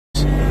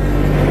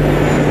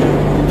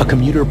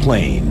commuter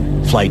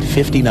plane, Flight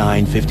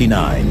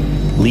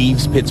 5959,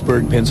 leaves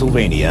Pittsburgh,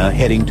 Pennsylvania,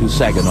 heading to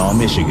Saginaw,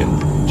 Michigan,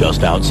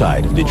 just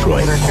outside of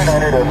Detroit.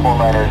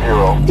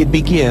 It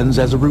begins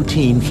as a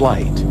routine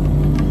flight,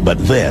 but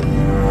then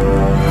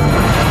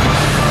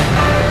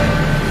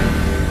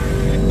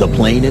the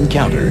plane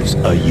encounters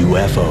a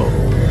UFO.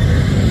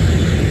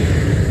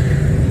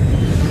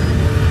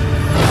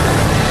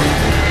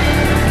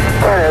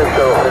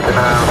 So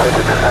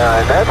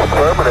 5959, that's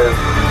affirmative.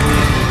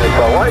 It's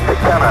a light that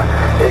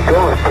it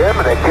goes dim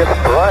and it gets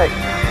bright.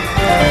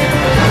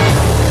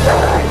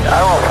 I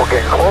don't know if we're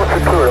getting closer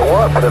to it or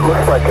what, but it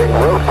looks like a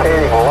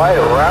rotating light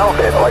around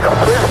it, like a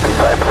frisbee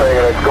type thing,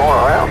 and it's going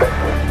around it.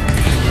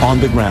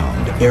 On the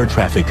ground, air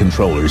traffic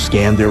controllers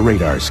scan their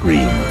radar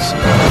screens.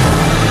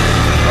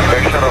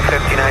 Air Shuttle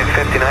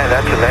 5959,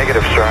 that's a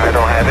negative, sir. I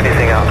don't have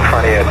anything out in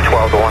front of you at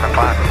 12 to 1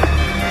 o'clock.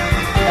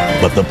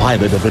 But the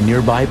pilot of a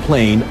nearby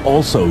plane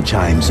also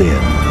chimes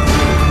in.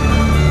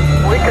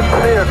 We can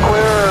see a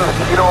clear,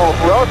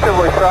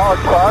 relatively solid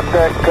cloud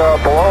deck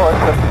below us.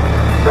 And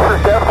this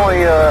is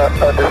definitely a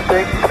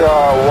distinct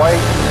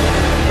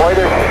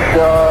whitish,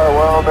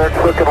 it's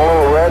looking a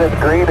little red and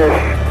greenish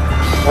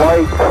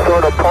light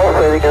sort of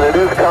pulsating, and it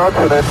is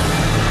constant.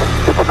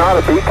 It's not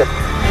a beacon.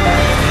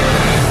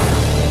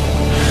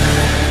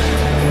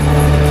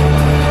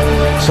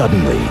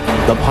 Suddenly,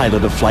 the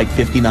pilot of Flight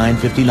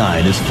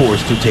 5959 is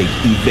forced to take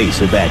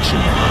evasive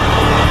action.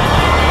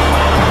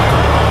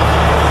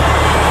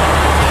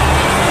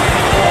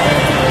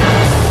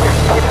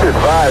 Keep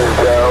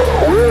advised,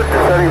 we're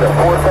descending to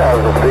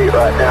 4,000 feet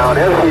right now, and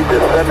as we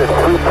descended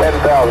through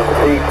 10,000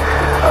 feet,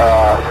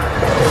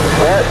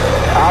 that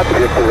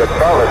object is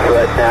above us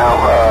right now.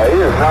 It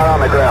is not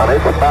on the ground.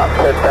 It's about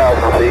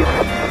 10,000 feet.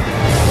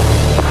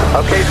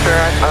 Okay, sir,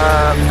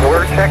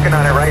 we're checking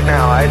on it right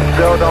now. I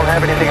still don't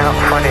have anything out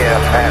in front of you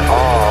at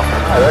all.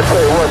 I'll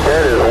tell you what,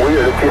 that is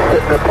weird if you're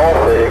sitting there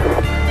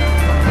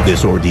pulsating.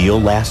 This ordeal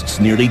lasts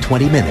nearly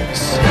 20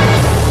 minutes.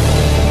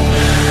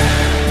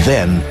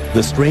 Then,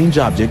 the strange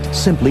object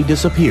simply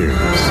disappears.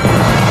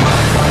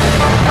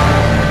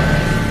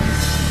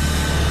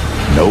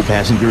 No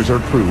passengers or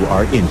crew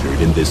are injured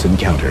in this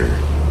encounter.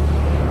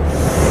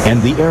 And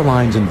the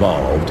airlines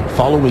involved,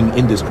 following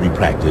industry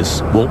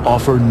practice, will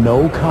offer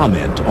no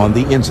comment on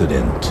the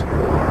incident.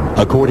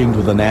 According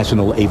to the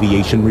National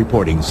Aviation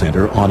Reporting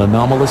Center on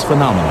Anomalous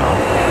Phenomena,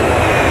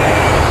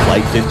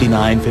 Flight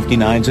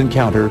 5959's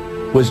encounter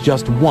was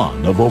just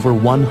one of over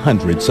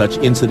 100 such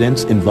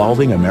incidents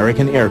involving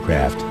American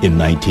aircraft in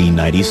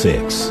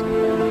 1996.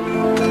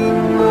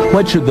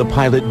 What should the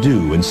pilot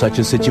do in such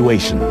a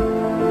situation?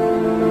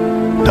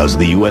 Does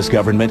the U.S.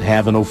 government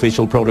have an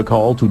official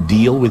protocol to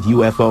deal with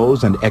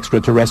UFOs and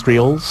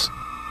extraterrestrials?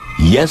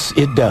 Yes,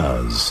 it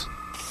does.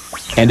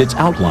 And it's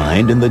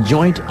outlined in the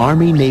Joint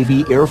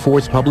Army-Navy-Air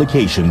Force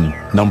publication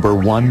number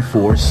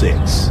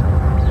 146.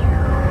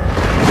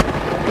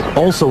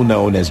 Also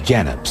known as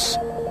JANAPS,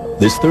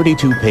 this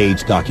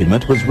 32-page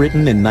document was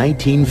written in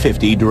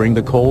 1950 during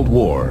the Cold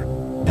War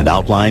and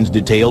outlines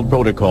detailed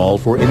protocol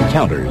for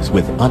encounters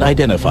with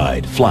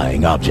unidentified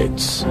flying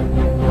objects.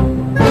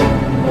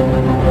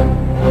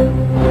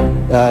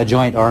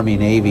 Joint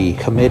Army-Navy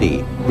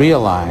Committee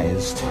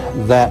realized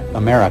that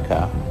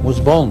America was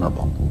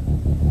vulnerable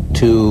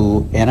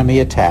to enemy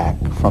attack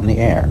from the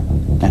air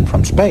and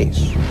from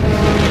space.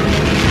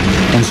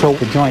 And so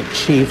the Joint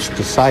Chiefs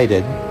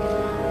decided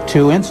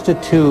to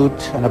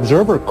institute an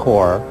observer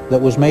corps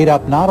that was made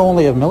up not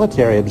only of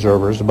military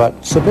observers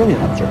but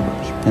civilian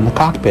observers in the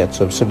cockpits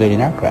of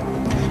civilian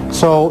aircraft.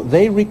 So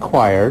they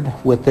required,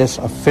 with this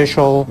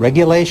official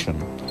regulation,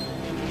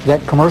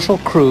 that commercial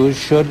crews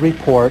should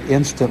report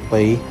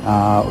instantly,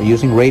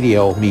 using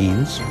radio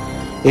means,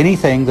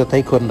 anything that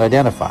they couldn't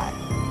identify.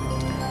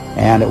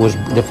 And it was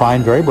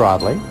defined very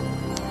broadly,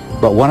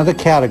 but one of the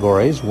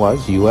categories was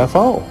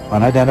UFO,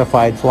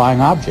 unidentified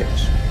flying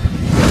objects.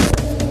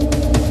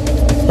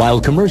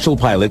 While commercial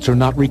pilots are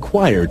not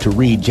required to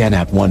read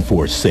JANAP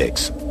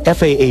 146,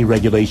 FAA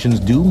regulations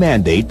do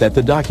mandate that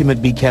the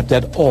document be kept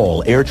at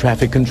all air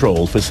traffic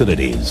control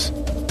facilities.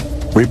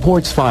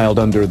 Reports filed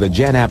under the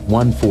JANAP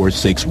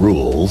 146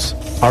 rules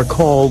are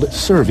called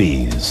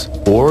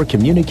SIRVIs, or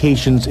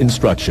Communications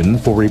Instruction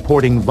for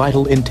Reporting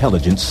Vital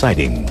Intelligence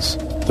Sightings.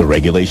 The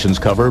regulations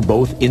cover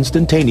both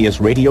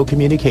instantaneous radio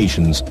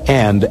communications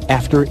and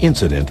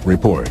after-incident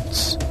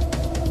reports.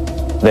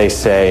 They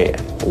say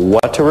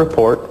what to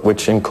report,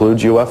 which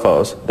includes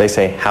UFOs. They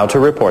say how to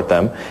report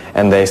them,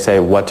 and they say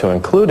what to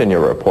include in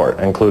your report,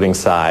 including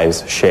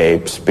size,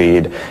 shape,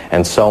 speed,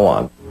 and so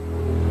on.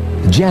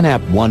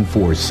 JANAP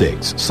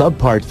 146,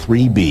 Subpart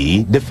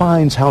 3B,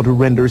 defines how to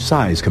render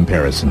size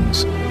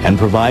comparisons and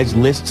provides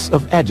lists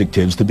of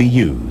adjectives to be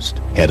used.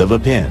 Head of a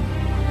pin,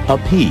 a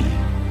pea,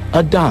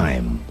 a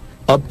dime,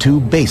 up to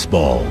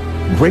baseball,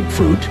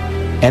 grapefruit,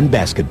 and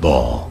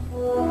basketball.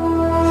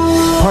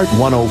 Part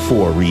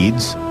 104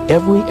 reads,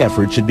 every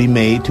effort should be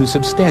made to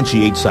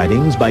substantiate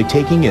sightings by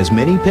taking as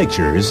many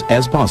pictures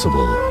as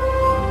possible.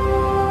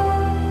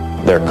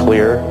 They're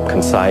clear,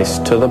 concise,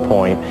 to the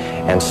point,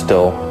 and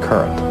still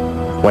current.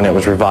 When it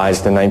was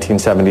revised in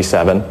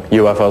 1977,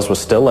 UFOs was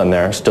still in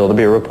there, still to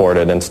be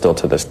reported, and still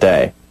to this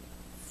day.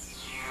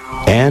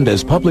 And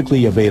as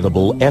publicly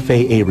available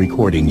FAA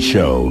recordings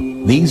show,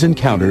 these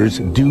encounters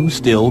do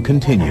still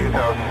continue.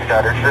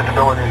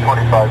 Visibility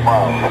 25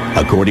 miles.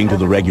 According to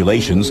the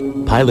regulations,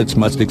 pilots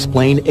must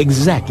explain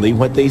exactly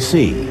what they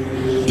see,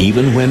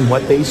 even when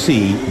what they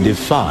see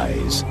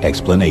defies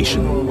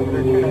explanation.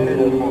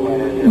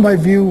 My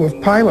view of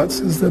pilots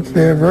is that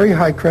they're very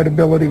high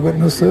credibility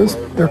witnesses.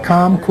 They're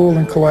calm, cool,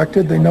 and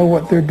collected. They know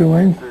what they're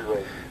doing.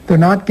 They're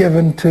not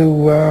given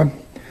to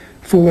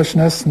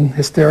foolishness and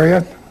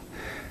hysteria.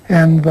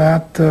 And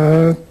that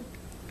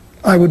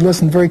I would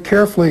listen very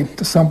carefully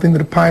to something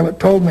that a pilot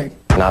told me.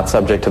 Not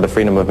subject to the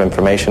Freedom of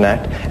Information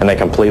Act, and they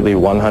completely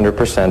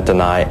 100%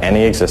 deny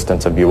any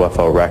existence of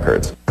UFO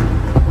records.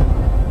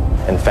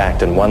 In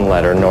fact, in one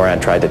letter,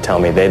 NORAD tried to tell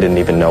me they didn't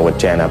even know what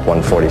JANAP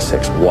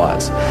 146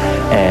 was.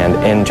 And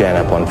in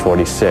JANAP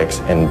 146,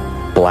 in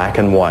black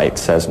and white,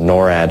 says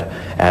NORAD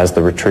as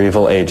the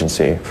retrieval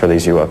agency for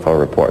these UFO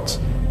reports.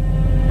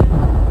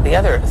 The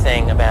other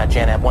thing about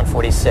JANAP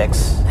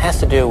 146 has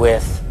to do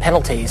with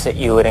penalties that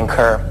you would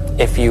incur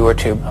if you were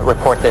to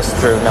report this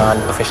through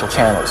non-official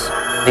channels.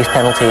 These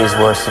penalties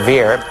were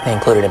severe. They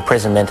included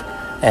imprisonment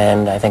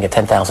and I think a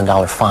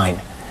 $10,000 fine.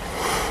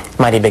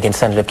 Mighty big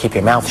incentive to keep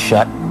your mouth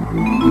shut.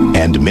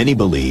 And many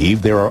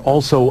believe there are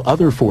also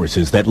other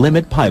forces that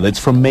limit pilots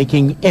from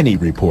making any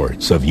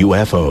reports of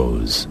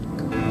UFOs.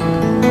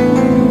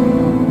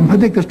 I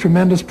think there's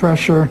tremendous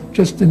pressure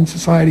just in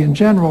society in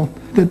general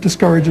that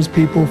discourages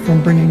people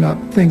from bringing up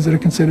things that are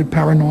considered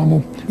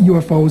paranormal,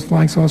 UFOs,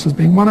 flying saucers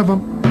being one of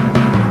them.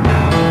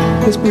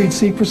 This breeds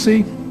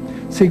secrecy.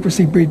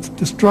 Secrecy breeds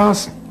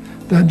distrust.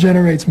 That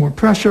generates more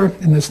pressure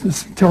in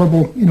this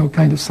terrible,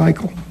 kind of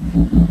cycle.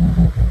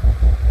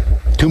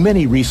 To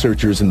many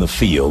researchers in the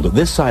field,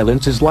 this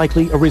silence is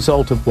likely a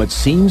result of what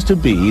seems to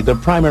be the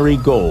primary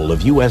goal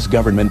of U.S.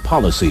 government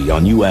policy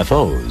on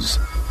UFOs: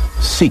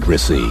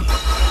 secrecy.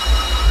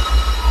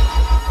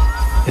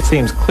 It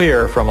seems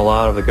clear from a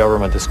lot of the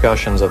government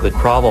discussions of the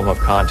problem of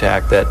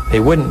contact that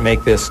they wouldn't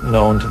make this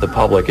known to the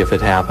public if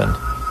it happened.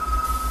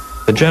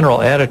 The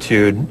general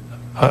attitude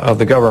of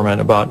the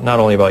government about not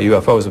only about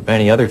UFOs but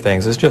many other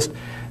things is just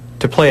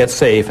to play it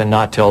safe and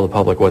not tell the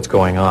public what's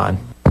going on.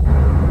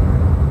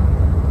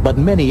 But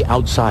many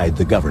outside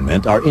the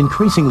government are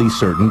increasingly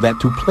certain that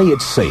to play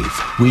it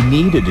safe, we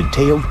need a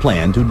detailed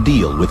plan to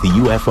deal with the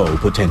UFO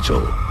potential.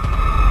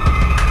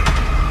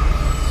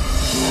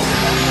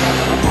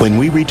 When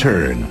we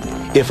return,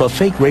 if a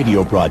fake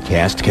radio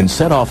broadcast can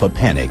set off a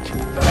panic,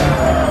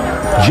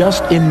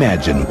 just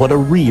imagine what a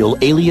real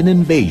alien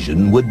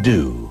invasion would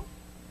do.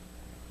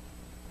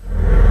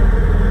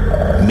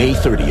 May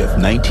 30th,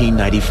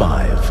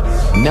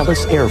 1995,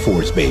 Nellis Air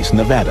Force Base,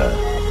 Nevada.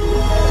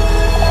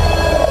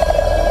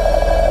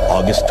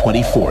 August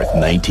 24th,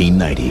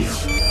 1990.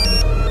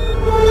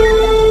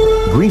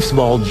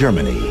 Greifswald,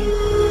 Germany.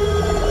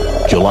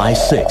 July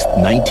 6th,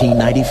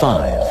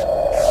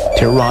 1995.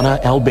 Tirana,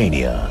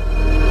 Albania.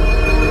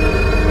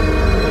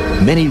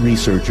 Many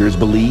researchers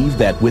believe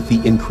that with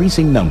the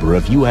increasing number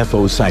of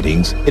UFO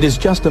sightings, it is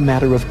just a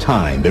matter of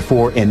time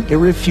before an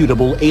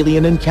irrefutable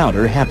alien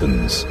encounter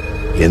happens.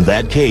 In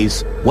that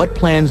case, what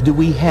plans do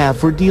we have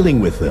for dealing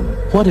with them?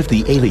 What if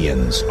the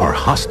aliens are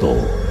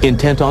hostile,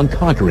 intent on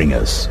conquering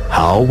us?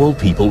 How will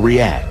people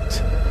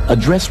react? A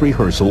dress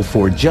rehearsal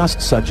for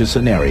just such a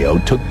scenario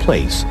took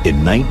place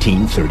in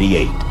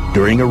 1938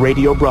 during a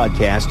radio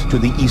broadcast to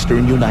the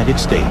eastern United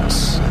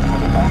States.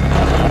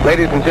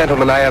 Ladies and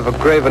gentlemen, I have a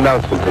grave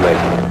announcement to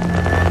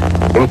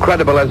make.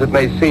 Incredible as it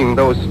may seem,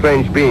 those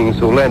strange beings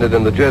who landed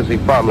in the Jersey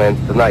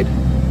farmlands tonight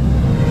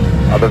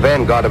are the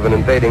vanguard of an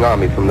invading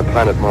army from the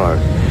planet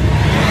Mars.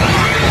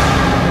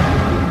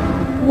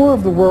 War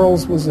of the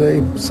Worlds was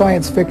a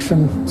science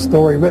fiction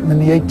story written in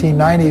the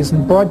 1890s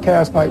and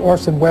broadcast by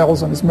Orson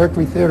Welles on his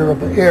Mercury Theater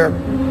of the Air.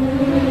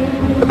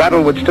 The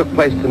battle which took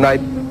place tonight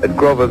at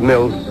Grover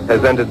Mills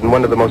has ended in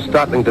one of the most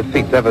startling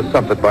defeats ever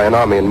suffered by an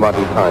army in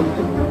modern times.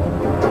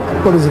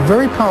 It was a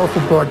very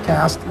powerful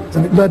broadcast,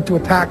 and it led to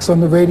attacks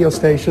on the radio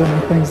station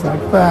and things like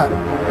that.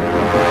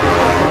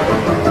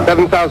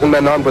 7,000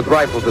 men armed with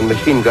rifles and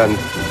machine guns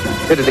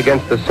pitted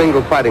against the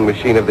single fighting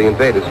machine of the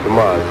invaders from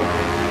Mars.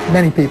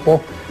 Many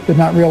people did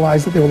not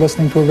realize that they were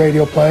listening to a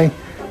radio play,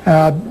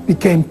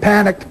 became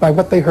panicked by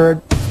what they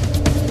heard.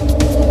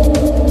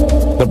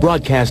 The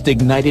broadcast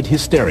ignited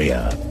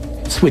hysteria.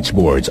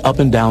 Switchboards up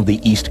and down the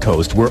East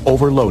Coast were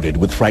overloaded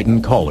with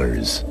frightened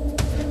callers.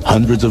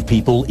 Hundreds of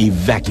people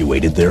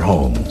evacuated their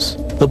homes.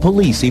 The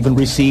police even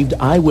received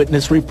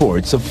eyewitness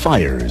reports of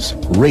fires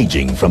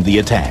raging from the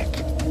attack.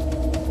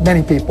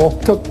 Many people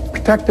took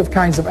protective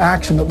kinds of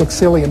action that looked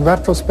silly in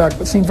retrospect,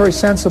 but seemed very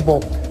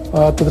sensible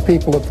to the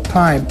people at the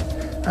time.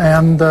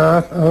 And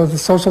the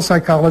social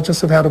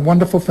psychologists have had a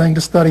wonderful thing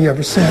to study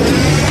ever since.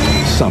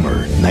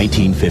 Summer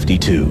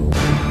 1952.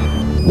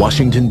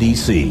 Washington,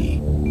 D.C.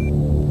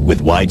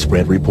 With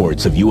widespread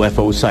reports of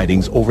UFO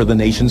sightings over the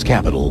nation's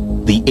capital,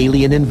 the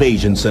alien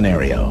invasion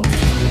scenario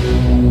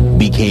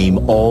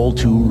became all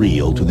too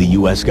real to the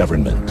U.S.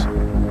 government.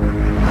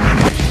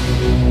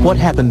 What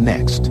happened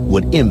next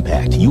would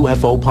impact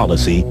UFO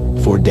policy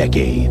for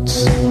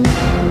decades.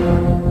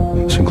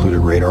 This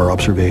included radar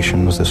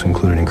observations. This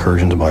included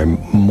incursions by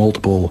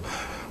multiple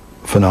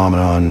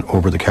phenomenon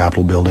over the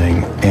Capitol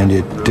building, and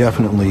it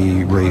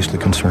definitely raised the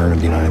concern of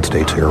the United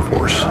States Air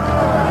Force.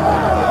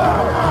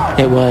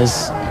 It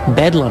was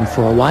bedlam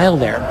for a while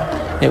there.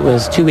 It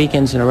was 2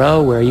 weekends in a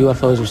row where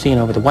UFOs were seen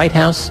over the White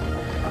House.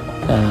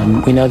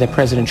 We know that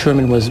President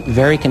Truman was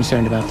very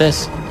concerned about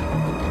this.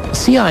 The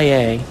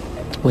CIA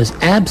was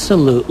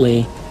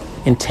absolutely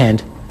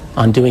intent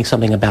on doing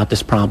something about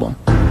this problem.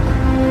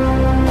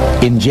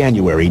 In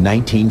January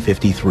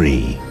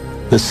 1953,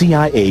 the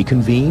CIA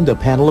convened a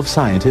panel of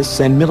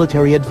scientists and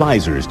military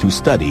advisors to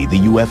study the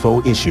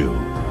UFO issue,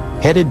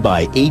 headed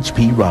by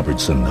H.P.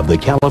 Robertson of the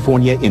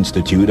California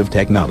Institute of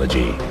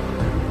Technology.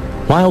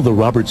 While the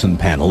Robertson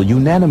panel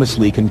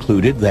unanimously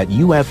concluded that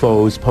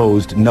UFOs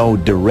posed no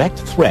direct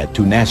threat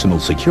to national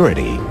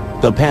security,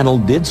 the panel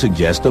did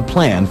suggest a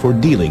plan for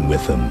dealing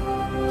with them.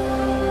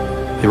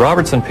 The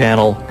Robertson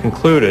panel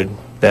concluded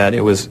that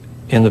it was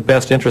in the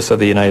best interest of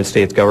the United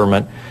States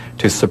government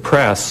to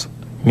suppress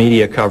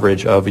media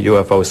coverage of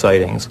UFO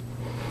sightings.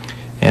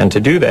 And to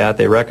do that,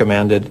 they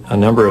recommended a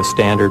number of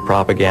standard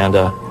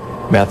propaganda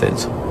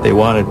methods. They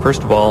wanted,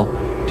 first of all,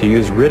 to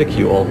use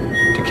ridicule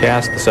to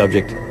cast the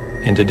subject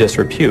into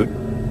disrepute.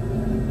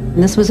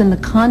 And this was in the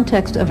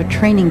context of a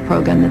training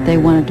program that they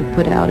wanted to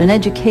put out, an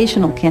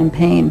educational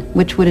campaign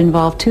which would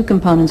involve two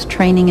components,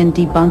 training and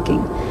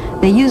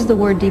debunking. They use the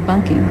word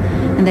debunking,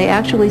 and they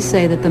actually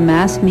say that the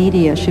mass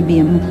media should be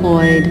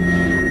employed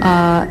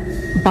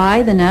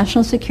by the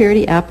national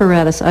security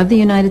apparatus of the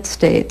United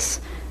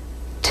States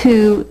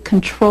to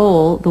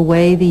control the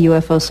way the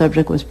UFO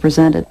subject was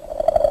presented.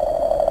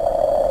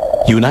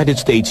 United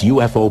States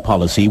UFO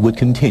policy would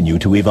continue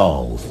to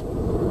evolve.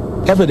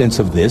 Evidence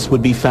of this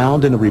would be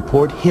found in a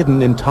report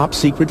hidden in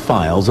top-secret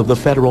files of the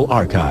Federal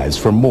Archives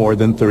for more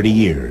than 30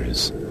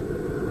 years.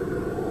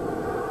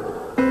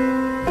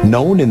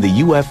 Known in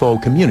the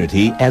UFO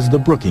community as the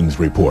Brookings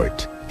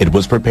Report, it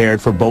was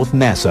prepared for both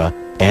NASA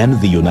and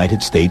the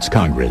United States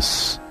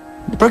Congress.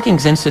 The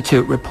Brookings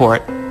Institute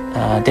report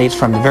dates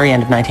from the very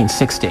end of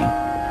 1960.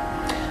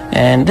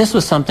 And this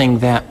was something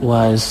that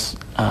was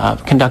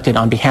conducted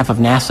on behalf of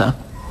NASA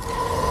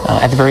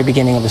at the very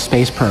beginning of the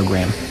space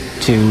program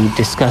to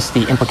discuss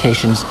the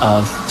implications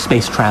of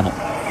space travel.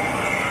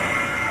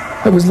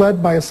 It was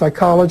led by a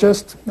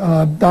psychologist,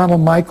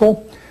 Donald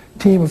Michael,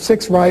 team of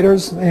 6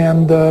 writers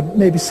and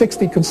maybe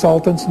 60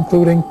 consultants,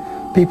 including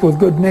people with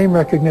good name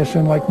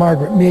recognition like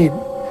Margaret Mead.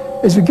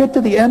 As we get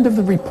to the end of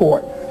the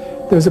report,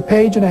 there's a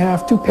page and a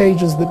half, 2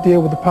 pages that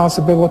deal with the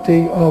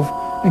possibility of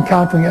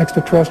encountering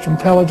extraterrestrial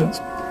intelligence.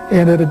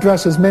 And it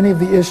addresses many of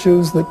the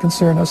issues that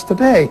concern us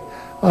today.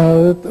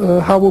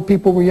 How will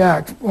people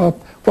react?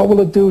 What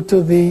will it do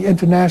to the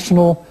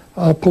international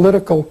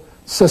political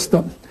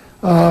system?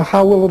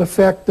 How will it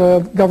affect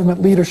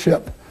government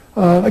leadership?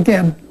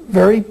 Again,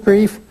 very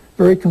brief,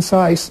 very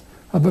concise,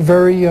 but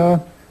very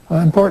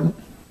important.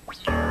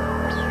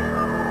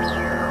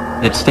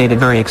 It stated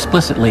very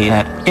explicitly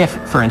that if,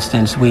 for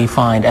instance, we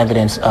find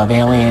evidence of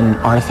alien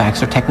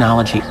artifacts or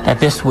technology, that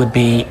this would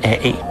be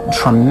a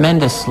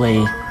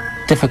tremendously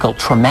difficult,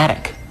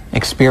 traumatic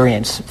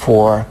experience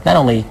for not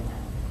only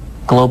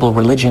global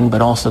religion,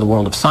 but also the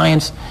world of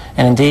science.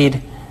 And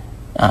indeed,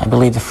 I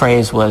believe the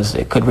phrase was,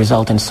 it could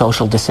result in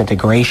social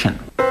disintegration.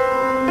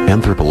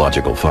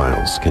 Anthropological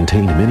files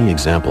contained many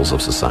examples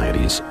of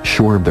societies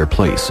sure of their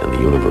place in the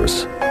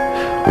universe,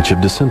 which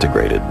have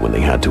disintegrated when they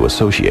had to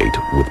associate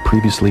with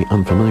previously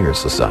unfamiliar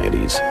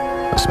societies,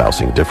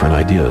 espousing different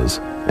ideas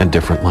and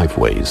different life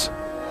ways.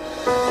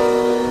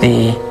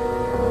 The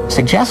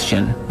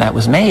suggestion that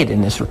was made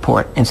in this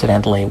report,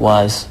 incidentally,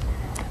 was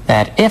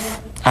that if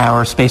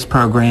our space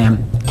program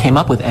came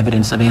up with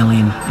evidence of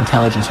alien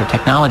intelligence or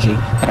technology,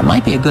 that it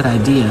might be a good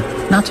idea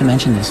not to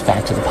mention this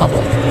fact to the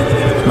public.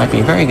 It might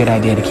be a very good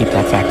idea to keep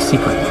that fact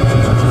secret.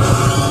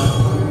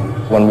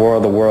 When War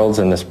of the Worlds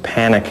and this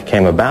panic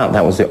came about,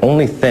 that was the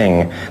only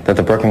thing that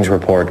the Brookings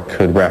Report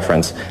could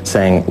reference,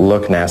 saying,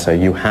 look,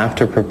 NASA, you have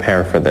to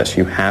prepare for this.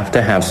 You have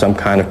to have some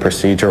kind of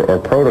procedure or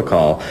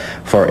protocol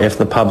for if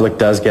the public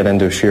does get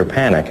into sheer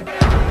panic.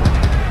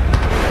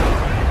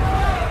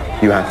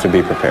 You have to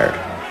be prepared.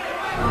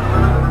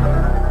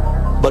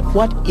 But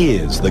what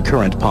is the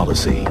current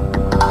policy?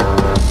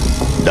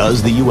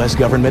 Does the U.S.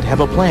 government have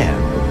a plan?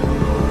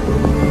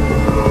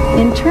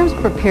 In terms of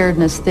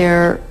preparedness,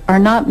 there are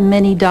not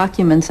many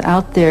documents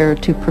out there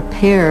to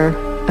prepare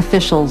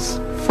officials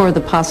for the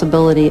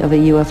possibility of a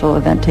UFO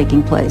event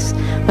taking place.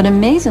 But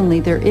amazingly,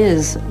 there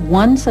is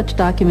one such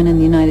document in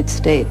the United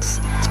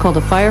States. It's called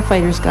A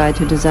Firefighter's Guide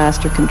to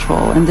Disaster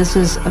Control, and this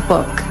is a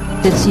book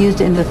that's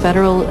used in the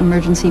Federal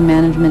Emergency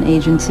Management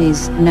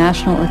Agency's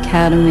National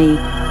Academy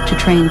to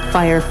train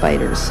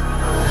firefighters.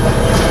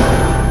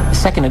 The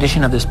second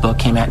edition of this book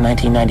came out in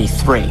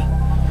 1993,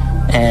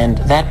 and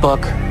that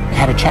book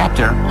had a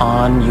chapter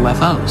on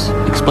UFOs.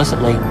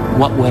 Explicitly,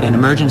 what would an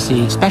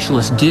emergency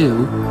specialist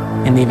do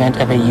in the event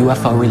of a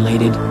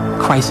UFO-related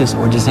crisis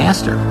or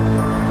disaster?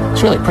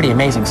 It's really pretty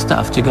amazing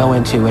stuff to go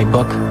into a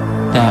book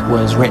that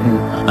was written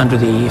under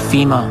the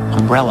FEMA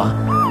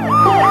umbrella.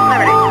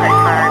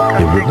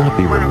 It would not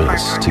be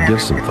remiss to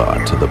give some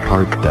thought to the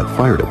part that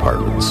fire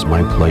departments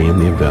might play in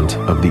the event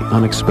of the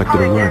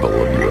unexpected arrival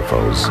of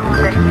UFOs in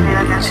their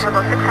communities.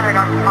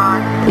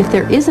 If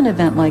there is an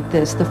event like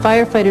this, the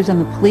firefighters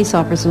and the police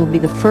officers will be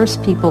the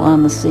first people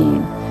on the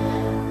scene.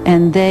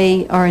 And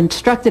they are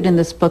instructed in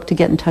this book to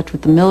get in touch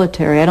with the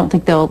military. I don't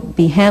think they'll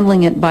be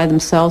handling it by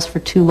themselves for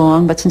too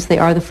long, but since they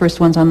are the first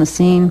ones on the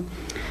scene,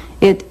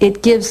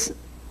 it gives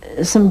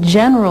some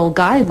general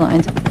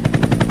guidelines.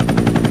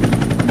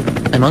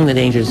 Among the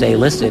dangers they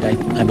listed,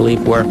 I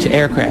believe, were to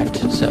aircraft.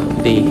 So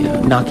the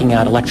knocking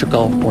out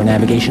electrical or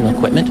navigational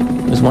equipment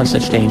was one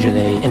such danger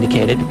they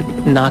indicated.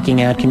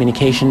 Knocking out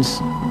communications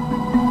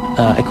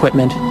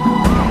equipment.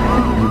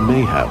 You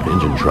may have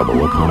engine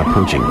trouble upon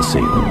approaching the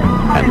scene,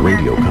 and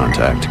radio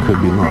contact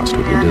could be lost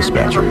with your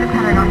dispatcher.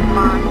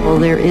 Well,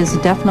 there is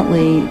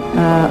definitely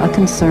a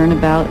concern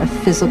about a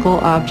physical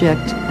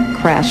object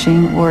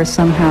crashing or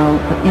somehow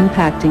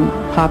impacting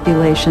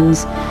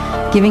populations.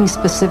 Giving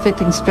specific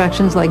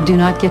instructions like do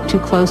not get too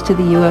close to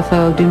the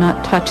UFO, do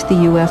not touch the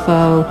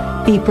UFO,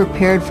 be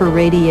prepared for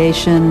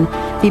radiation,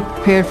 be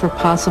prepared for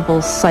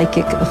possible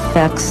psychic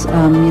effects.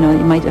 You know,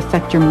 it might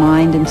affect your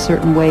mind in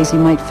certain ways. You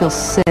might feel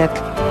sick.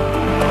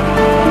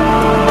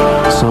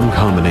 Some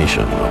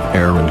combination of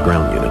air and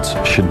ground units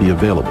should be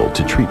available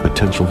to treat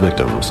potential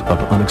victims of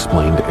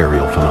unexplained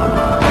aerial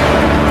phenomena.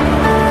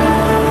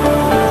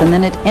 And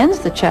then it ends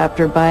the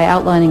chapter by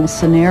outlining a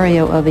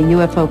scenario of a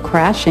UFO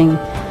crashing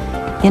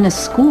in a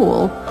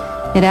school.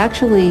 It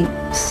actually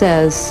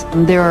says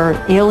there are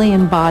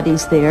alien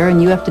bodies there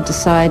and you have to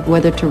decide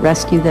whether to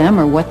rescue them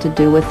or what to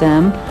do with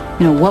them.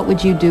 You know, what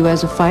would you do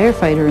as a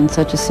firefighter in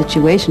such a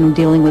situation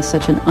dealing with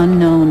such an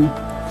unknown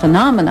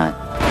phenomenon?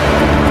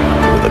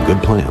 With a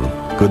good plan,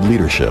 good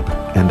leadership,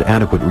 and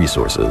adequate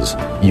resources,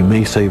 you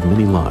may save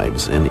many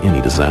lives in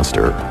any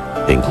disaster,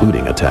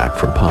 including attack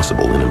from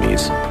possible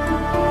enemies.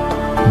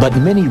 But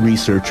many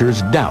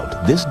researchers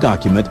doubt this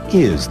document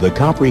is the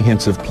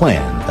comprehensive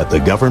plan that the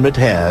government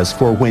has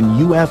for when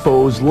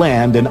UFOs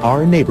land in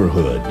our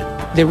neighborhood.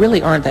 There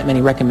really aren't that many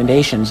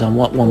recommendations on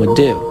what one would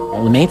do.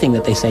 Well, the main thing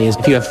that they say is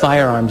if you have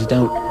firearms,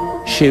 don't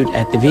shoot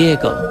at the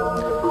vehicle.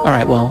 All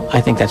right, well,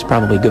 I think that's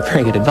probably good,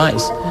 very good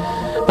advice.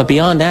 But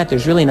beyond that,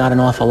 there's really not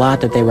an awful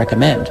lot that they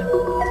recommend.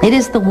 It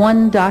is the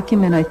one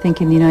document, I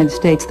think, in the United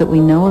States that we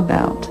know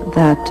about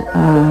that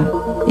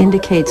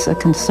indicates a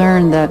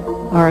concern that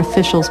our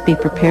officials be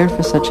prepared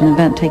for such an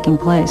event taking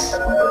place.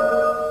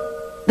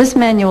 This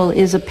manual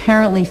is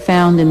apparently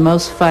found in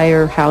most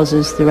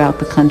firehouses throughout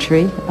the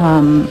country.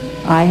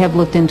 I have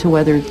looked into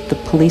whether the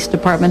police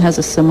department has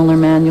a similar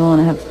manual,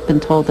 and I have been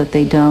told that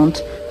they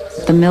don't.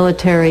 The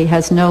military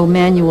has no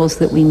manuals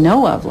that we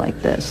know of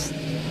like this.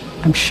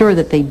 I'm sure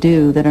that they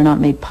do that are not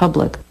made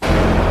public.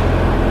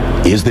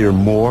 Is there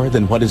more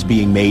than what is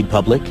being made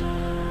public?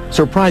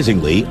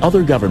 Surprisingly,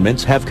 other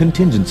governments have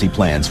contingency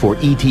plans for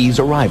ET's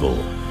arrival.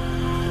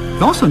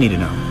 You also need to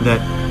know that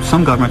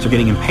some governments are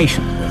getting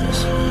impatient with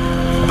this.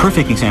 A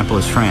perfect example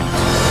is France.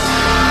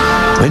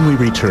 When we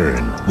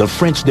return, the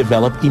French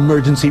develop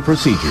emergency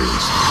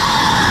procedures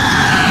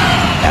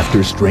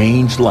after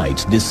strange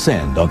lights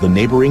descend on the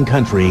neighboring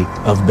country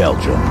of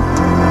Belgium.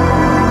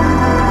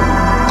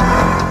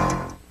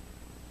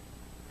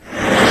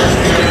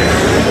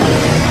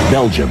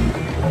 Belgium,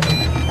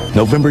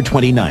 November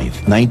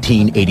 29th,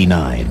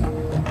 1989.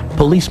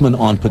 Policemen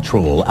on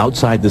patrol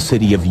outside the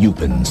city of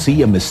Eupen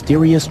see a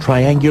mysterious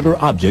triangular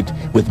object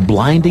with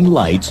blinding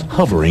lights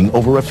hovering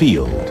over a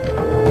field.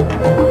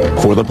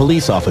 For the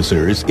police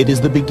officers, it is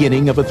the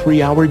beginning of a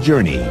 3-hour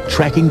journey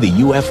tracking the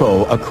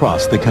UFO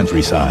across the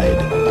countryside.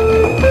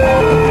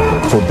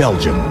 For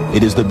Belgium,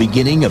 it is the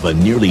beginning of a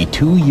nearly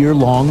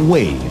 2-year-long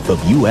wave of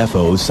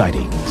UFO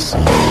sightings.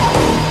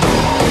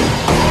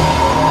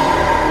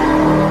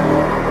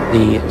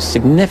 The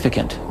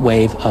significant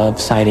wave of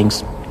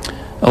sightings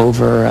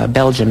over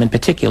Belgium in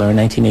particular in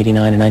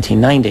 1989 and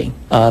 1990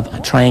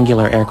 of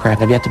triangular aircraft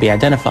have yet to be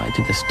identified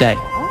to this day.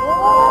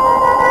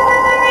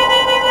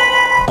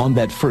 On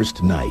that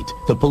first night,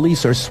 the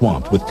police are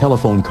swamped with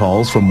telephone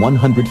calls from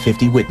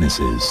 150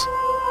 witnesses.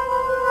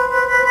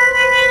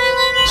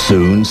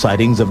 Soon,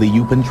 sightings of the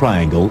Eupen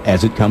Triangle,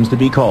 as it comes to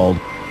be called,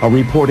 are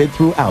reported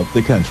throughout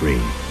the country.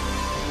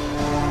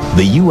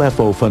 The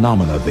UFO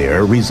phenomena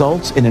there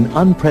results in an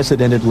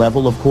unprecedented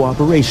level of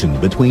cooperation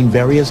between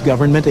various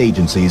government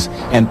agencies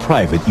and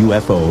private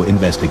UFO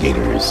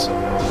investigators.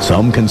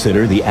 Some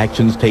consider the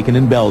actions taken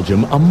in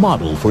Belgium a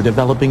model for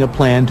developing a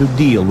plan to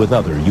deal with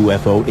other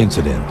UFO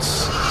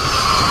incidents.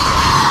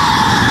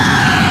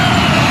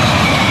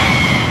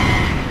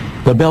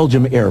 The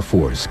Belgium Air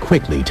Force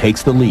quickly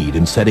takes the lead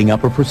in setting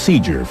up a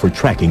procedure for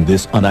tracking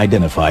this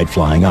unidentified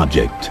flying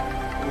object.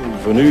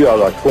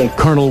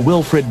 Colonel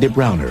Wilfred de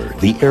Browner,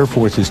 the Air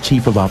Force's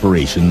Chief of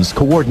Operations,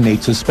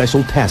 coordinates a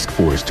special task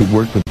force to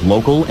work with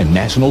local and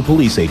national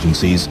police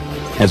agencies,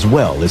 as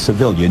well as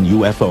civilian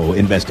UFO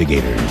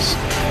investigators.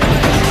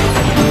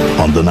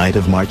 On the night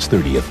of March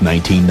 30th,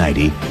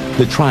 1990,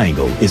 the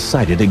triangle is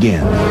sighted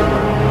again.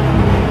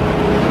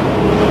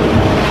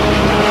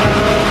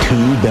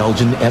 Two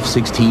Belgian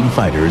F-16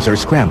 fighters are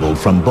scrambled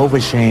from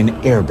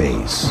Beauvechene Air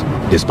Base.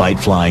 Despite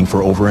flying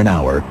for over an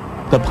hour,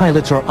 the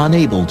pilots are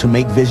unable to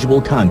make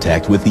visual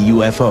contact with the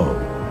UFO,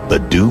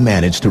 but do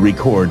manage to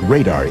record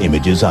radar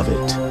images of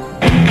it.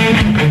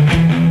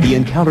 The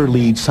encounter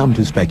leads some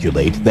to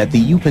speculate that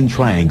the Yupin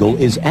Triangle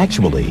is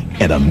actually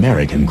an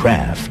American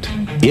craft.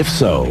 If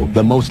so,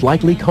 the most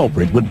likely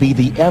culprit would be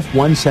the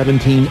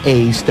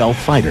F-117A stealth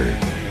fighter.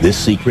 This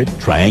secret,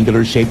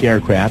 triangular-shaped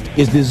aircraft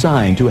is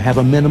designed to have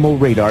a minimal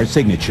radar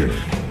signature,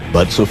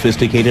 but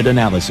sophisticated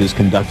analysis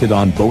conducted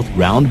on both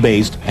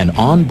ground-based and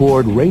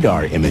on-board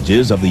radar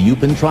images of the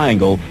Yupin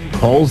Triangle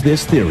calls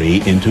this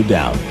theory into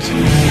doubt.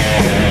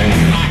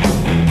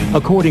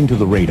 According to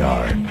the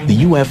radar, the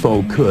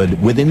UFO could,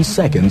 within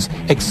seconds,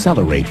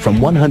 accelerate from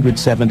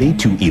 170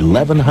 to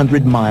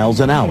 1,100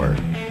 miles an hour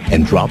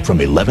and drop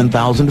from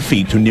 11,000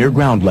 feet to near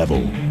ground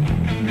level.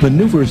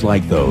 Maneuvers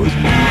like those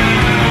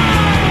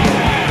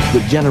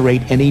would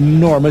generate an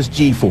enormous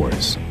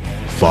G-force,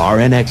 far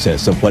in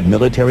excess of what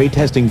military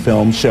testing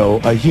films show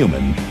a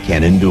human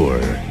can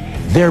endure,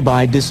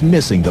 thereby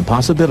dismissing the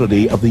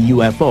possibility of the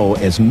UFO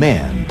as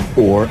manned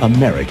or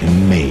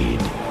American-made.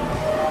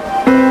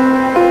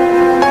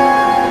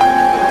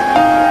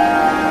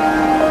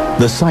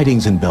 The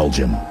sightings in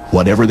Belgium,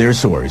 whatever their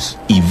source,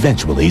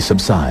 eventually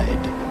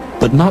subside,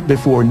 but not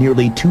before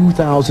nearly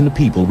 2,000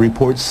 people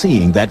report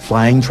seeing that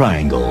flying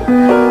triangle.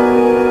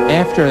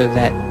 After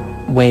that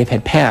wave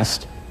had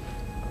passed,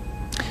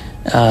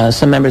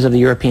 some members of the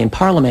European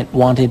Parliament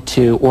wanted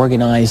to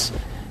organize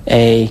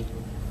a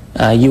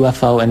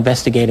UFO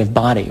investigative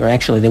body, or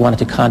actually they wanted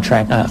to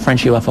contract a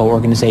French UFO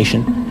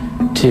organization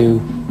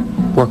to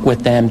work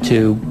with them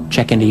to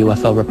check into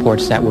UFO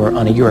reports that were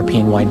on a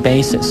European-wide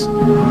basis.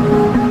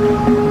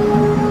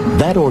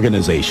 That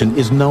organization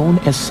is known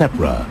as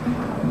SEPRA,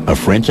 a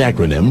French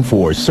acronym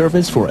for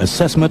Service for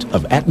Assessment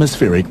of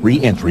Atmospheric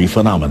Re-Entry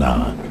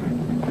Phenomena.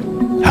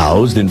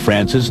 Housed in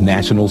France's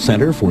National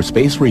Center for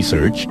Space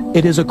Research,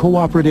 it is a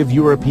cooperative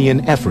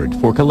European effort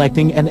for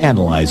collecting and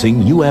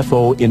analyzing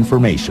UFO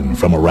information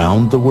from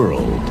around the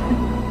world.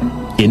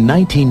 In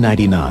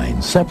 1999,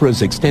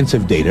 SEPRA's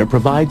extensive data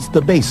provides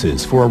the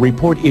basis for a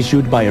report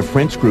issued by a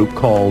French group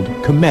called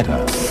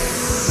COMETA,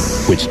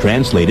 which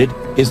translated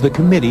is the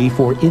Committee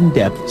for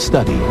In-Depth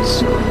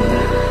Studies.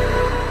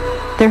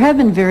 There have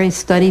been various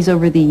studies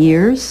over the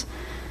years,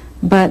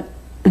 but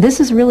this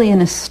is really an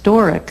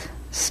historic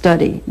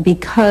study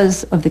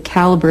because of the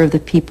caliber of the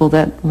people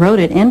that wrote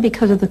it and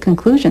because of the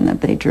conclusion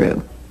that they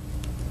drew.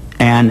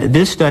 And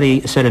this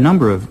study said a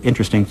number of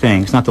interesting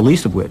things, not the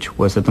least of which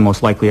was that the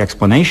most likely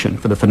explanation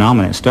for the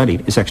phenomena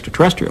studied is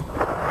extraterrestrial.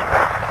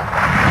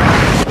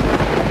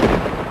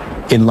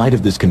 In light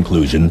of this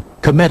conclusion,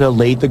 COMETA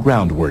laid the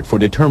groundwork for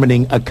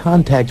determining a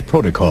contact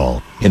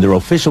protocol in their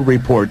official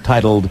report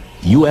titled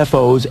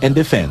UFOs and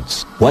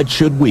Defense, What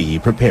Should We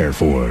Prepare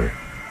For?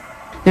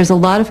 There's a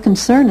lot of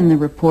concern in the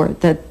report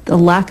that a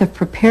lack of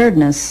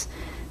preparedness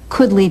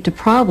could lead to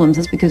problems.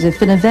 It's because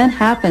if an event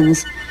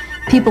happens,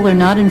 people are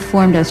not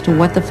informed as to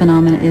what the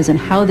phenomena is and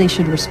how they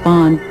should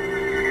respond.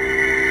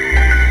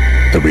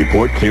 The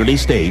report clearly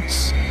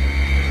states,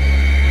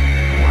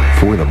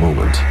 for the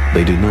moment,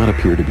 they do not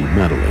appear to be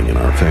meddling in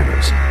our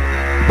affairs,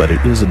 but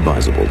it is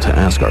advisable to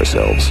ask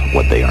ourselves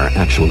what they are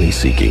actually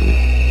seeking.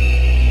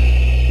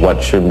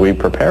 What should we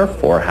prepare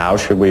for? How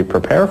should we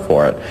prepare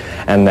for it?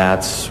 And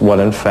that's what,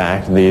 in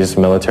fact, these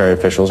military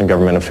officials and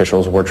government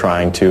officials were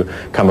trying to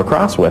come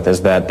across with,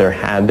 is that there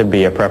had to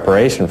be a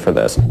preparation for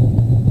this.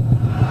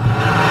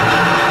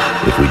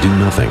 If we do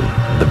nothing,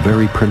 the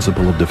very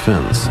principle of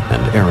defense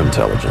and air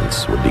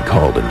intelligence would be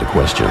called into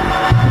question.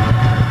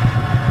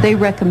 They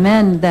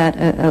recommend that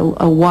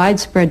a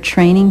widespread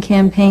training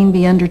campaign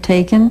be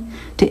undertaken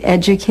to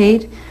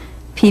educate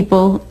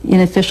people in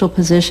official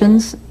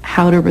positions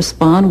how to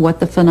respond, what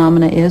the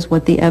phenomena is,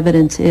 what the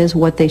evidence is,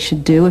 what they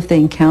should do if they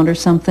encounter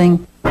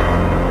something.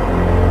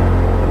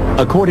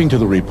 According to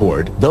the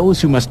report,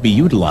 those who must be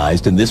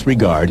utilized in this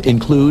regard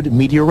include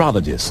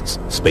meteorologists,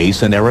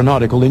 space and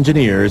aeronautical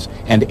engineers,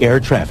 and air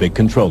traffic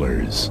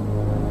controllers.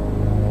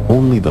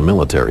 Only the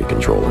military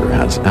controller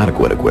has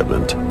adequate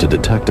equipment to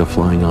detect a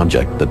flying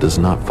object that does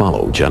not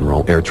follow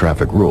general air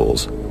traffic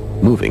rules,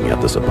 moving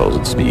at the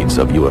supposed speeds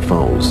of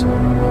UFOs.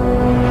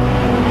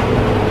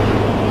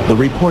 The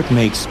report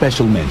makes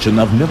special mention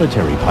of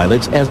military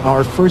pilots as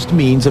our first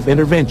means of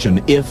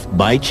intervention if,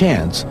 by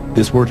chance,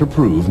 this were to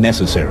prove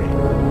necessary.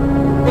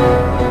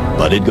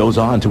 But it goes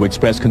on to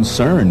express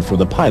concern for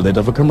the pilot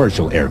of a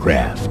commercial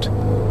aircraft.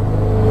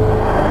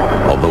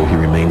 Although he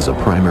remains a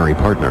primary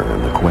partner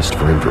in the quest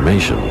for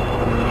information,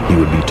 he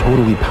would be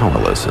totally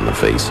powerless in the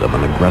face of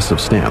an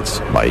aggressive stance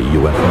by a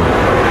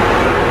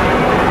UFO.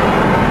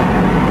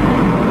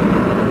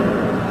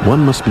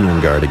 One must be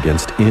on guard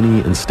against any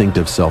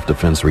instinctive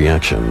self-defense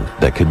reaction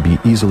that could be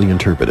easily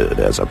interpreted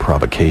as a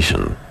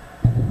provocation.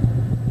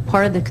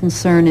 Part of the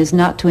concern is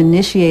not to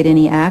initiate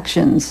any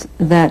actions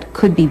that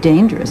could be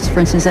dangerous. For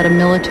instance, at a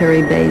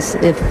military base,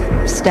 if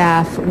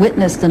staff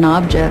witnessed an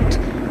object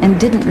and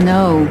didn't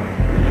know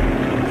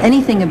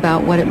anything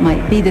about what it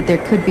might be, that there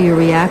could be a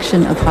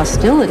reaction of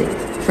hostility.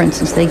 For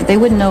instance, they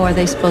wouldn't know, are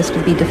they supposed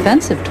to be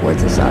defensive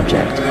towards this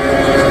object?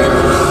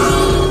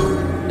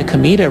 The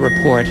Cometa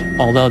report,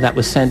 although that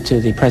was sent to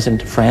the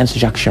President of France,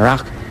 Jacques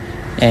Chirac,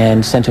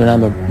 and sent to a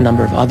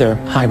number of other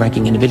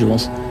high-ranking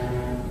individuals,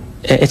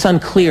 it's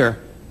unclear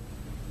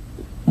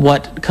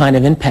what kind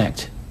of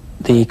impact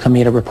the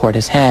Cometa report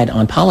has had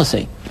on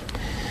policy.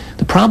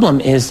 The problem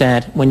is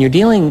that when you're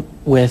dealing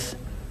with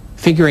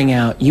figuring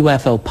out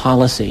UFO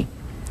policy,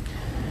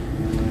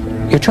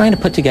 you're trying to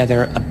put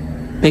together a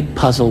big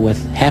puzzle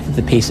with half of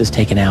the pieces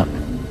taken out.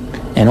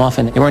 And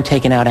often they weren't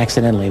taken out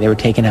accidentally, they were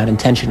taken out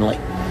intentionally.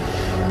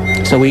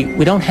 So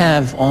we don't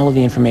have all of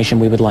the information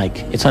we would like.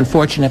 It's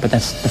unfortunate, but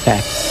that's the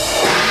fact.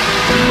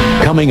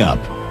 Coming up,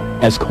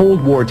 as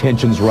Cold War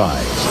tensions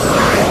rise,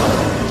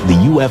 the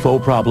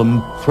UFO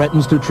problem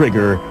threatens to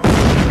trigger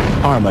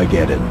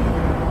Armageddon.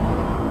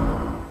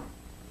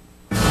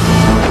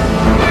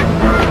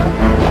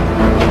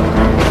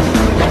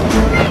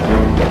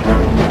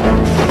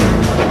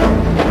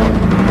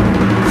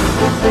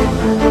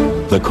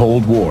 The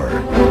Cold War.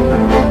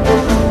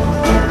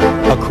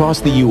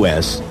 Across the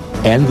U.S.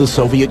 and the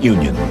Soviet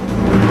Union,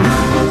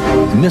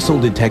 missile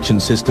detection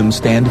systems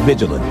stand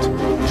vigilant,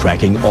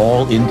 tracking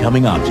all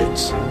incoming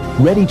objects,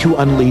 ready to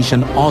unleash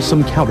an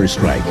awesome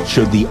counterstrike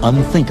should the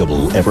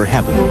unthinkable ever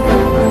happen.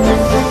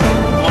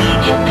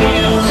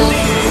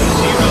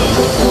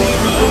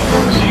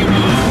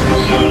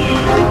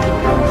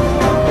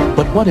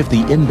 But what if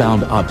the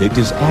inbound object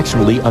is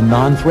actually a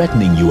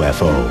non-threatening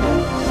UFO?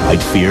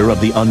 Might fear of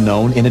the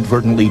unknown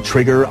inadvertently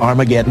trigger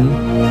Armageddon?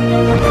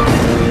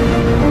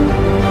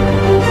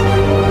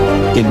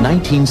 In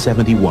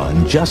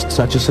 1971, just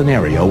such a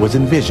scenario was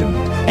envisioned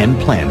and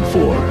planned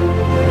for.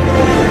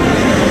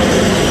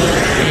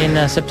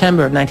 In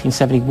September of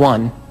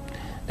 1971,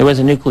 there was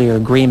a nuclear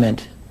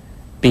agreement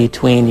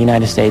between the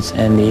United States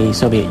and the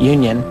Soviet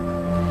Union.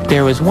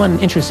 There was one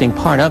interesting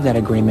part of that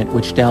agreement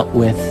which dealt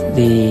with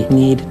the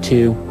need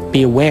to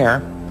be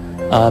aware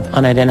of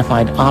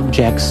unidentified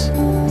objects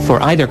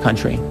for either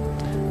country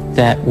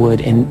that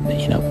would,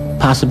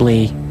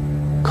 possibly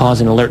cause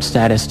an alert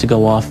status to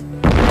go off.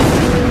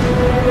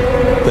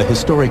 The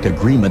historic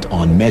agreement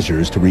on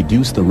measures to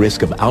reduce the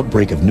risk of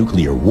outbreak of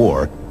nuclear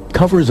war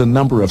covers a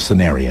number of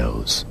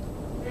scenarios.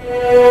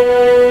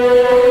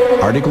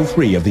 Article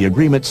 3 of the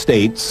agreement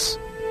states,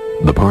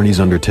 the parties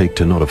undertake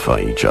to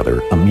notify each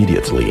other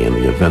immediately in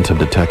the event of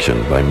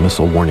detection by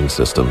missile warning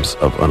systems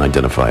of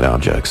unidentified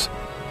objects,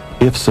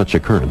 if such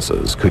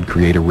occurrences could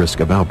create a risk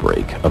of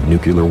outbreak of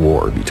nuclear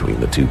war between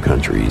the two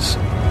countries.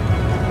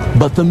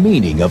 But the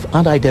meaning of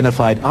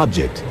unidentified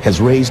object has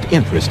raised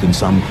interest in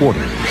some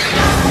quarters.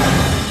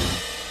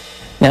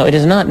 Now, it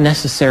is not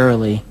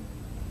necessarily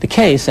the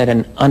case that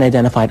an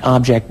unidentified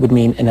object would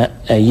mean a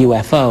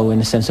UFO in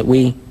the sense that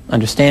we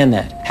understand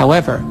that.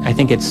 However, I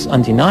think it's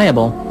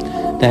undeniable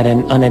that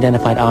an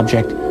unidentified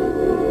object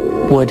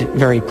would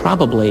very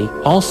probably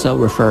also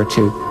refer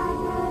to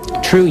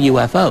true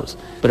UFOs.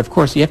 But of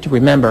course, you have to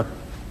remember,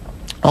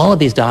 all of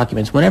these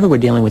documents, whenever we're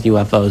dealing with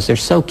UFOs, they're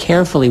so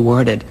carefully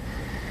worded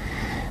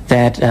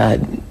that,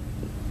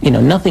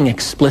 nothing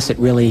explicit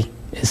really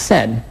is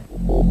said.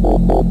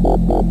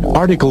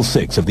 Article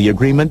 6 of the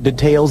agreement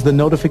details the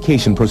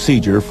notification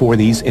procedure for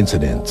these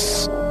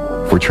incidents.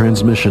 For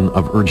transmission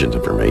of urgent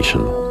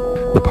information,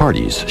 the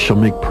parties shall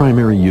make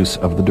primary use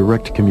of the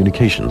direct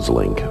communications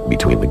link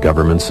between the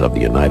governments of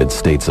the United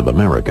States of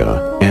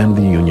America and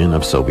the Union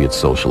of Soviet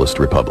Socialist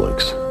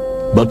Republics.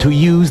 But to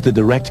use the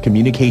direct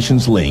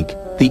communications link,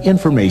 the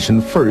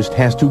information first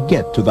has to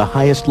get to the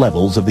highest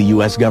levels of the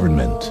U.S.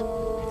 government.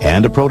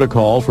 And a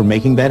protocol for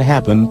making that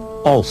happen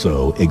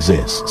also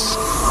exists.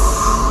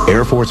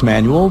 Air Force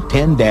Manual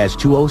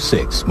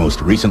 10-206,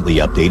 most recently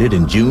updated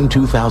in June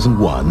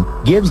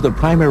 2001, gives the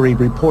primary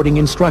reporting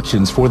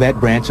instructions for that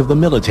branch of the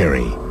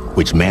military,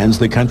 which mans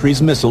the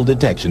country's missile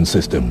detection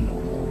system.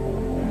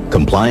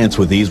 Compliance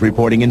with these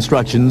reporting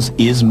instructions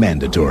is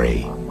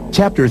mandatory.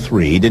 Chapter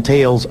 3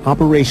 details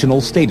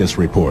operational status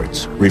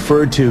reports,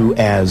 referred to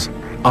as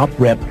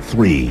OPREP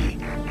 3.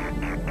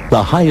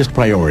 The highest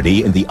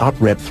priority in the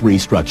OPREP 3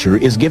 structure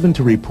is given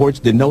to reports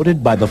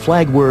denoted by the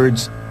flag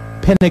words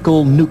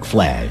Pinnacle Nuke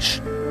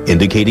Flash,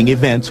 indicating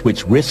events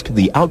which risk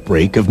the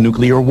outbreak of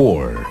nuclear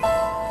war.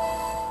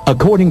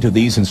 According to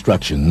these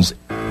instructions,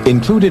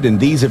 included in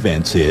these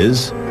events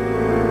is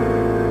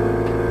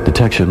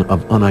detection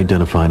of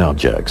unidentified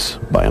objects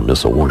by a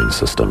missile warning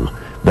system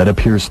that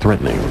appears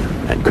threatening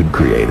and could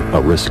create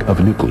a risk of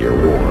nuclear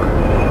war.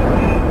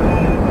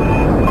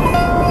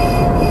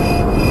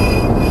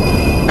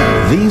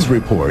 These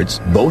reports,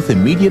 both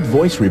immediate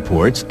voice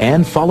reports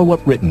and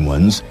follow-up written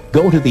ones,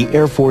 go to the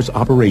Air Force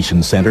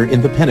Operations Center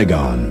in the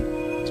Pentagon,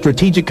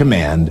 Strategic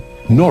Command,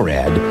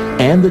 NORAD,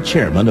 and the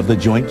chairman of the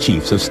Joint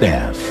Chiefs of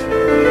Staff.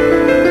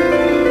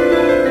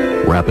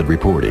 Rapid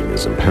reporting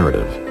is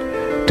imperative.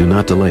 Do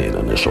not delay an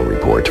initial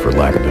report for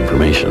lack of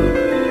information.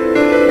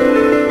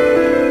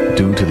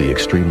 Due to the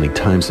extremely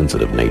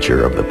time-sensitive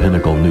nature of the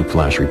Pinnacle Nuke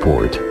Flash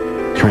report,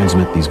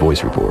 transmit these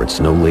voice reports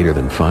no later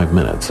than 5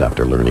 minutes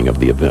after learning of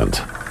the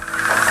event.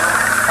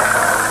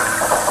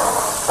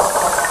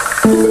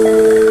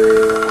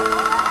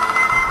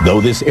 Though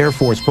this Air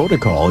Force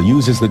protocol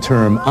uses the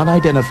term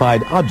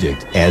unidentified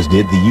object, as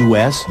did the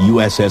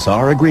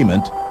U.S.-USSR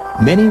agreement,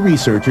 many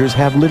researchers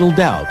have little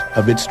doubt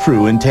of its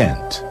true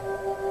intent.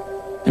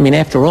 I mean,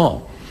 after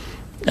all,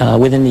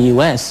 within the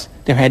U.S.,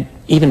 there had,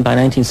 even by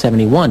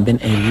 1971, been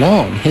a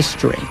long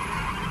history,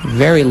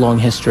 very long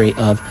history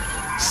of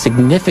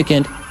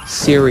significant,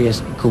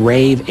 serious,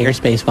 grave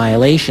airspace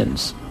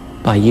violations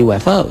by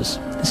UFOs.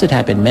 This had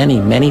happened many,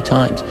 many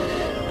times.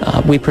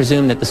 We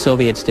presume that the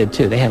Soviets did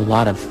too. They had a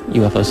lot of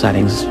UFO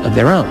sightings of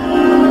their own.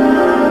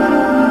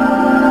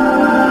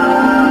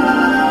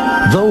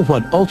 Though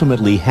what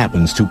ultimately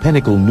happens to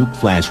Pinnacle Nuke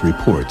Flash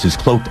reports is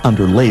cloaked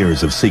under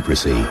layers of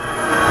secrecy,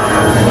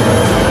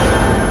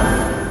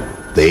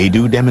 they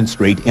do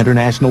demonstrate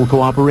international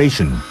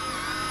cooperation,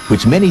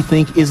 which many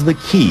think is the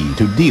key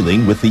to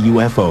dealing with the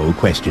UFO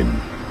question.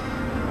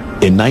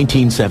 In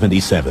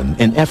 1977,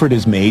 an effort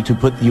is made to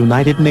put the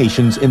United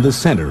Nations in the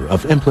center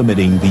of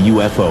implementing the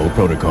UFO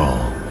protocol.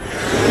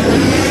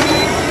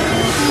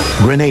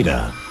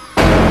 Grenada.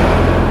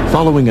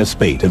 Following a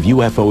spate of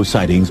UFO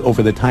sightings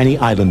over the tiny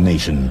island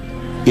nation,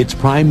 its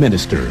Prime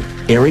Minister,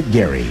 Eric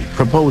Gary,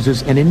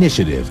 proposes an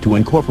initiative to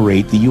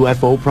incorporate the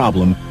UFO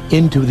problem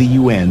into the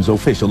UN's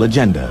official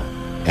agenda,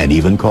 and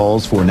even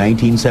calls for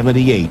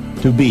 1978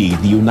 to be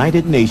the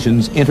United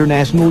Nations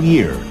International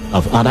Year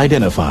of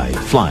Unidentified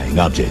Flying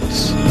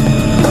Objects.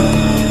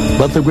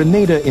 But the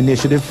Grenada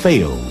initiative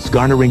fails,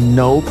 garnering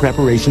no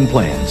preparation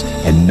plans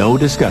and no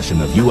discussion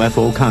of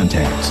UFO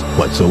contacts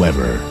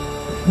whatsoever.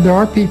 There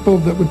are people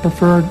that would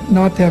prefer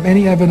not to have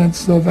any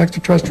evidence of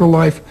extraterrestrial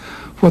life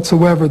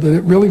whatsoever, that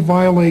it really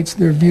violates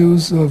their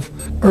views of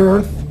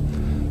Earth,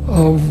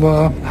 of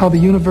how the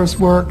universe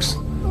works,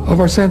 of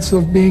our sense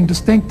of being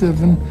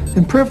distinctive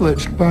and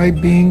privileged by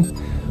being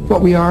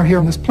what we are here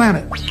on this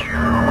planet.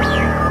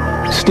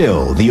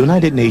 Still, the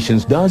United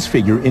Nations does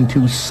figure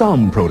into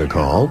some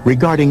protocol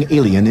regarding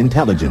alien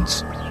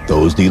intelligence,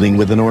 those dealing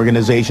with an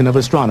organization of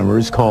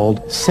astronomers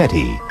called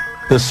SETI,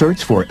 the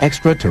Search for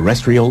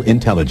Extraterrestrial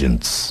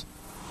Intelligence.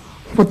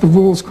 What the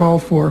rules call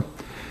for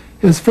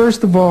is,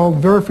 first of all,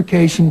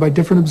 verification by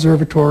different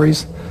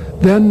observatories,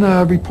 then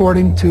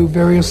reporting to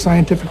various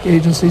scientific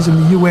agencies in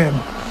the UN.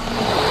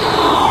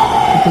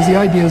 Because the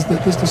idea is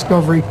that this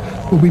discovery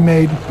will be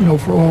made,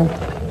 for all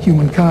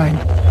humankind.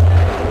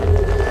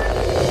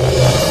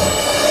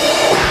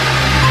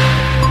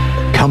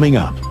 Coming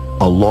up,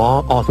 a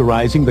law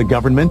authorizing the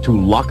government to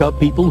lock up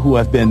people who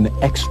have been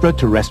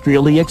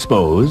extraterrestrially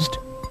exposed.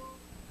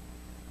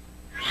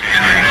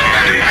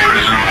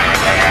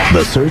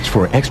 The search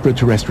for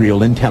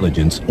extraterrestrial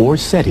intelligence, or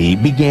SETI,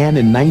 began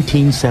in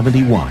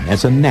 1971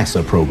 as a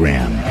NASA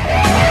program.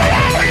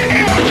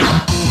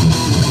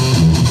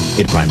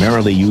 It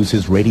primarily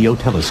uses radio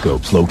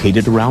telescopes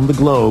located around the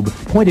globe,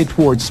 pointed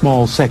towards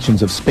small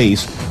sections of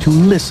space to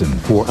listen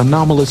for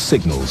anomalous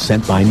signals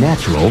sent by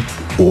natural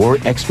or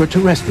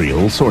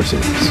extraterrestrial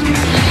sources.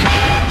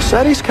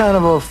 SETI's kind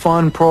of a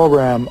fun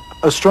program.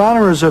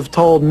 Astronomers have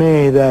told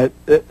me that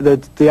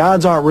the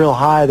odds aren't real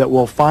high that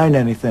we'll find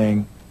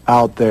anything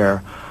out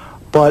there,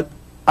 but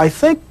I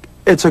think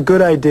it's a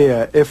good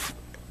idea. If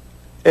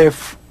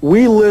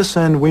we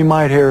listen, we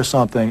might hear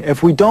something.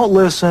 If we don't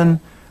listen,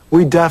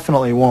 we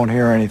definitely won't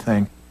hear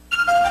anything.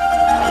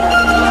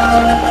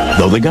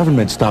 Though the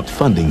government stopped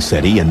funding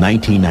SETI in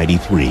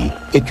 1993,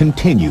 it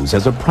continues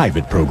as a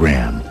private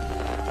program.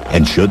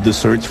 And should the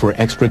search for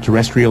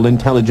extraterrestrial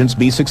intelligence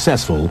be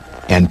successful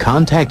and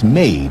contact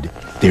made,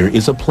 there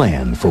is a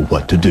plan for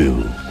what to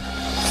do.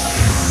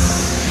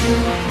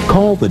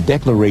 Called the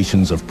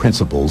Declarations of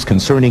Principles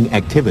Concerning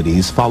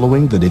Activities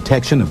Following the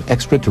Detection of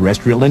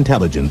Extraterrestrial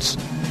Intelligence,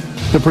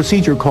 the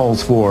procedure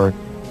calls for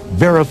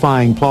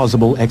verifying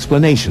plausible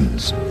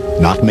explanations,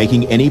 not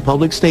making any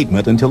public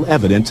statement until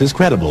evidence is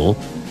credible,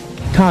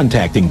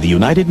 contacting the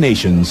United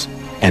Nations,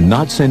 and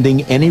not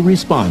sending any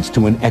response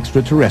to an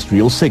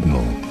extraterrestrial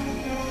signal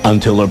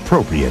until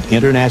appropriate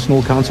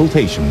international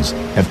consultations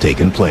have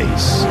taken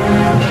place.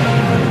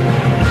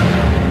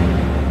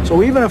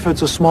 So even if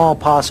it's a small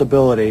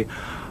possibility,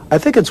 I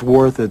think it's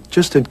worth it,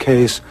 just in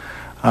case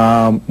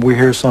we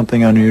hear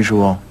something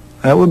unusual.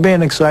 That would be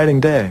an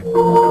exciting day.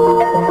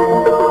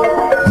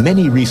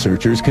 Many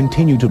researchers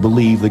continue to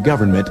believe the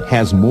government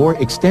has more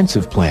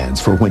extensive plans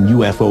for when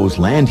UFOs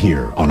land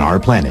here on our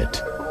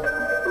planet.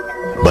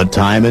 But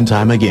time and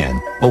time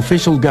again,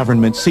 official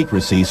government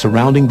secrecy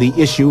surrounding the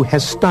issue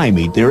has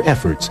stymied their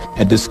efforts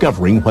at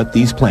discovering what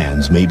these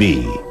plans may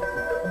be.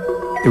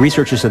 The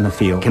researchers in the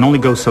field can only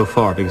go so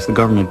far because the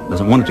government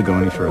doesn't want it to go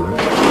any further.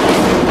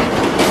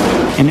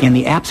 And in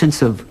the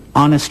absence of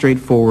honest,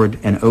 straightforward,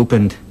 and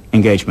open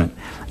engagement.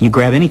 You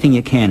grab anything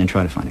you can and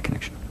try to find a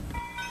connection.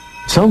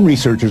 Some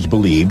researchers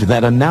believed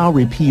that a now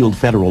repealed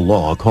federal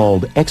law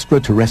called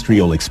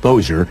extraterrestrial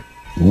exposure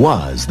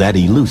was that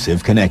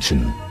elusive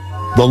connection.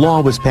 The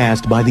law was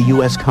passed by the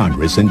U.S.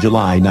 Congress in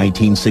July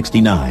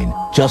 1969,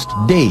 just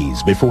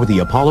days before the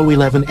Apollo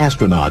 11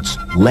 astronauts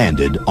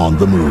landed on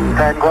the moon.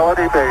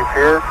 Tranquility Base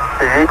here.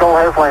 The Eagle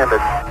has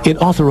landed. It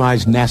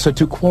authorized NASA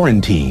to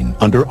quarantine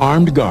under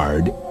armed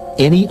guard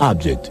any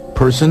object,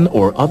 person,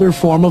 or other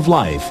form of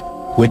life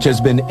which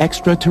has been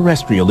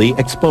extraterrestrially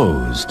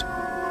exposed.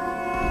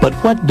 But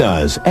what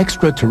does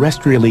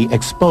extraterrestrially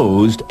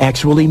exposed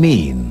actually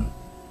mean?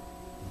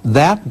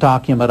 That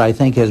document, I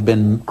think, has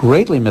been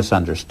greatly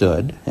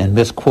misunderstood and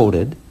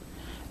misquoted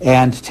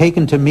and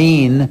taken to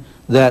mean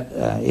that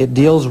it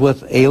deals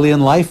with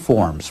alien life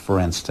forms, for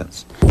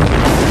instance.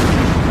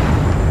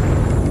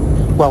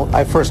 Well,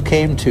 I first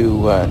came to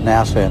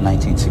NASA in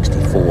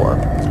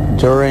 1964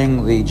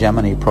 during the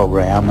Gemini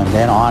program and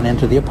then on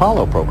into the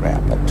Apollo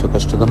program that took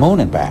us to the moon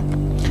and back.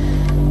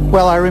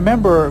 Well, I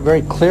remember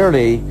very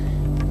clearly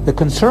the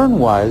concern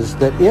was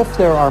that if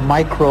there are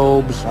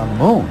microbes on the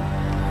moon,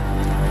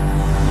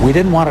 we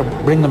didn't want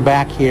to bring them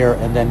back here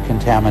and then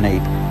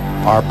contaminate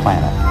our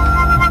planet.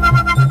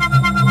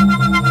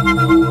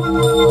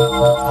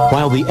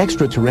 While the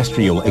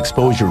extraterrestrial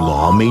exposure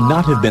law may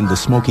not have been the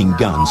smoking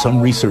gun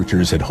some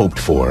researchers had hoped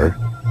for,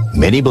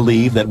 many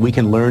believe that we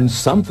can learn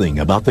something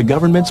about the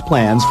government's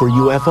plans for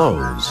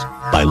UFOs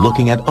by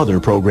looking at other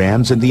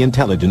programs in the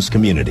intelligence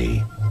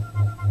community.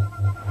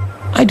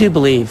 I do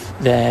believe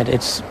that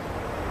it's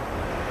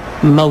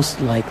most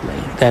likely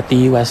that the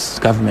U.S.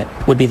 government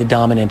would be the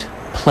dominant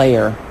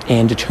player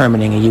in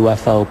determining a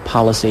UFO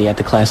policy at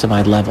the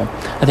classified level.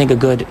 I think a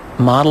good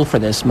model for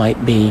this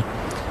might be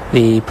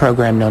the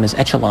program known as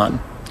Echelon,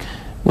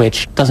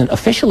 which doesn't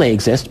officially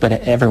exist, but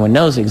everyone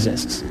knows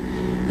exists.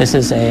 This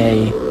is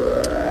a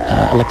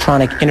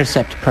electronic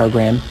intercept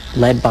program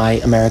led by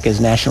America's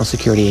National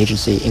Security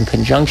Agency in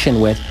conjunction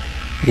with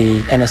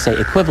the NSA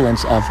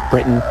equivalents of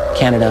Britain,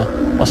 Canada,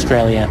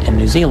 Australia, and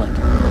New Zealand.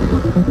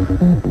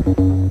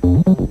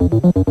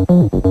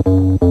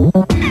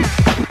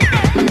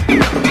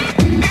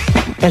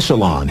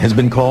 Echelon has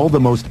been called the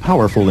most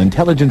powerful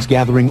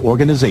intelligence-gathering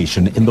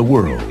organization in the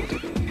world.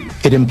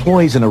 It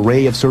employs an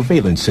array of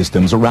surveillance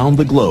systems around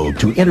the globe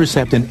to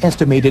intercept an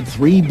estimated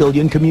 3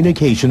 billion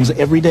communications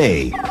every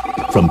day,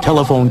 from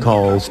telephone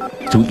calls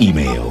to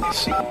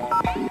emails.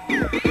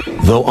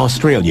 Though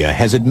Australia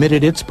has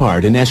admitted its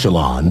part in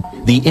Echelon,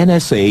 the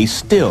NSA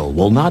still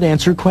will not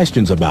answer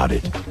questions about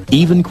it,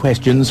 even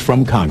questions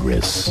from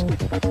Congress.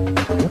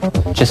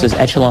 Just as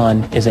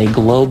Echelon is a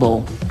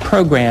global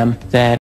program that